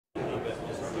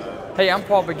Hey, I'm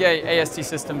Paul Megue, AST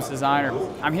Systems Designer.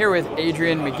 I'm here with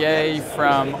Adrian Megue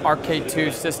from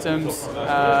RK2 Systems,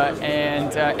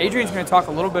 and Adrian's going to talk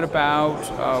a little bit about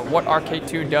what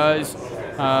RK2 does,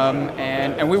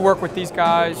 and we work with these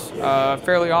guys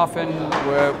fairly often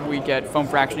where we get foam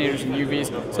fractionators and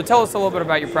UVs. So tell us a little bit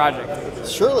about your project.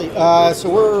 Surely. So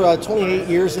we're 28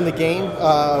 years in the game.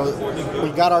 We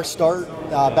got our start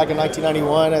back in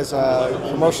 1991 as a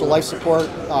commercial life support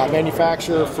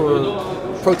manufacturer for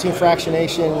protein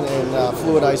fractionation and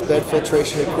fluidized bed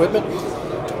filtration equipment.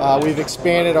 We've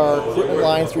expanded our equipment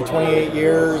line through 28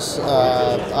 years.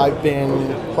 I've been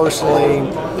personally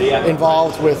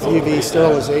involved with UV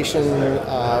sterilization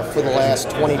for the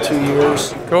last 22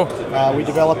 years. Cool. We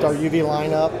developed our UV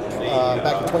lineup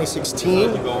back in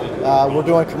 2016. We're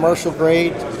doing commercial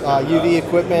grade UV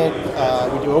equipment.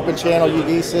 We do open channel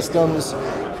UV systems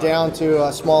down to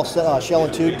a small shell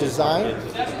and tube design.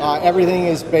 Everything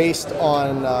is based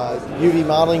on UV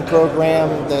modeling program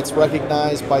that's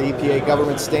recognized by EPA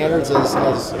government standards as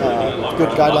good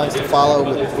guidelines to follow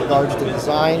with regards to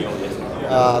design.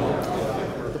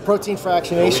 The protein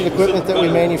fractionation equipment that we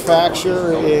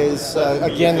manufacture is,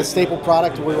 again, the staple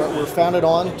product we're founded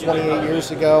on 28 years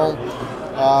ago.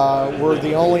 We're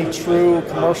the only true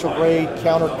commercial grade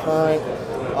counter-current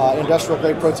industrial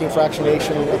grade protein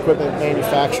fractionation equipment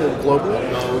manufactured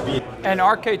globally. And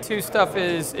RK2 stuff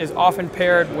is often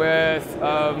paired with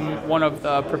one of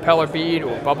the propeller bead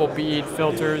or bubble bead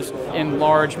filters in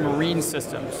large marine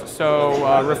systems.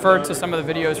 So refer to some of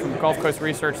the videos from Gulf Coast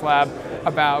Research Lab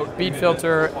about bead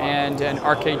filter and an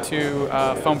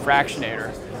RK2 foam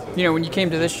fractionator. You know, when you came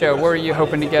to this show, what were you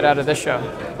hoping to get out of this show?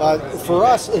 For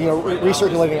us,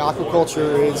 recirculating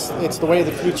aquaculture it's the way of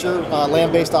the future.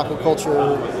 Land-based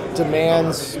aquaculture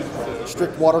demands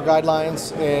strict water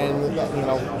guidelines,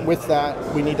 and with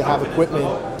that, we need to have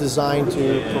equipment designed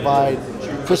to provide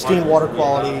pristine water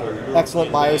quality, excellent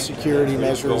biosecurity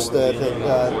measures that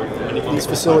these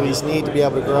facilities need to be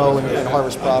able to grow and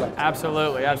harvest product.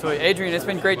 Absolutely, absolutely. Adrian, it's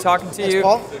been great talking to you.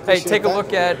 Paul. Hey, take a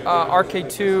look at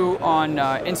RK2 on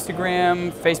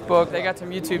Instagram, Facebook. They got some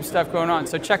YouTube stuff going on,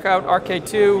 so check out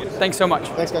RK2. Thanks so much.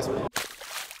 Thanks, guys.